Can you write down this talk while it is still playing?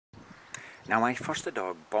Now my foster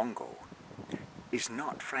dog Bongo is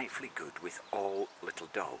not frightfully good with all little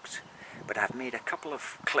dogs, but I've made a couple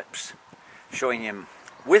of clips showing him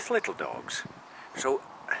with little dogs, so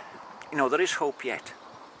you know there is hope yet.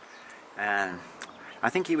 I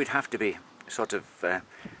think he would have to be sort of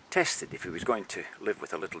tested if he was going to live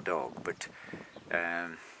with a little dog, but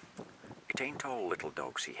it ain't all little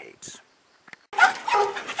dogs he hates.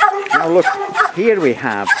 Now look, here we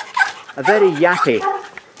have a very yappy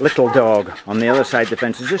little dog on the other side of the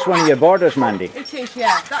fence. Is this one of your boarders, Mandy? It is,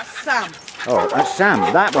 yeah. That's Sam. Oh, that's Sam.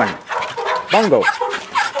 That one. Bongo.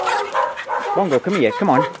 Bongo, come here. Come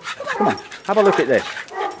on. Come on. Have a look at this.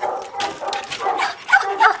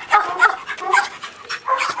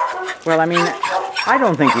 Well, I mean, I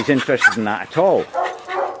don't think he's interested in that at all.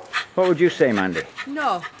 What would you say, Mandy?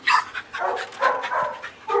 No.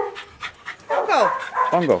 Bongo.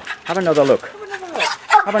 Bongo, have another look. Have another look.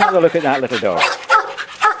 Have another look at that little dog.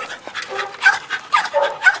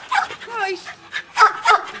 Nice.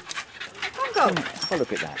 Bongo. Have a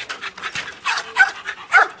look at that.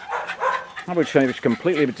 I would say he was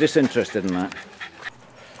completely disinterested in that.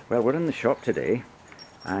 Well, we're in the shop today,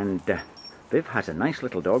 and Viv has a nice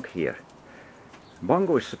little dog here.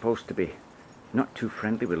 Bongo is supposed to be not too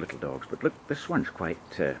friendly with little dogs, but look, this one's quite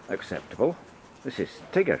acceptable. This is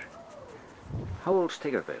Tigger. How old's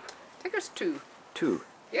Tigger, Viv? Tigger's 2. 2?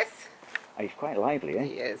 Yes. Oh, he's quite lively, eh?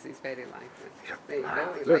 He is, he's very lively. There you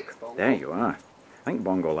go, he Look, likes Bongo. there you are. I think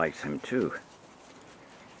Bongo likes him too.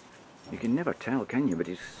 You can never tell, can you? But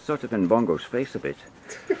he's sort of in Bongo's face a bit.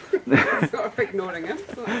 Sort of ignoring him,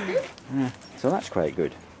 so that's good. Yeah, so that's quite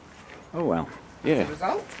good. Oh well, yeah. That's the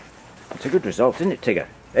result. It's a good result, isn't it, Tigger?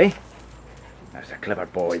 Eh? That's a clever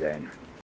boy then.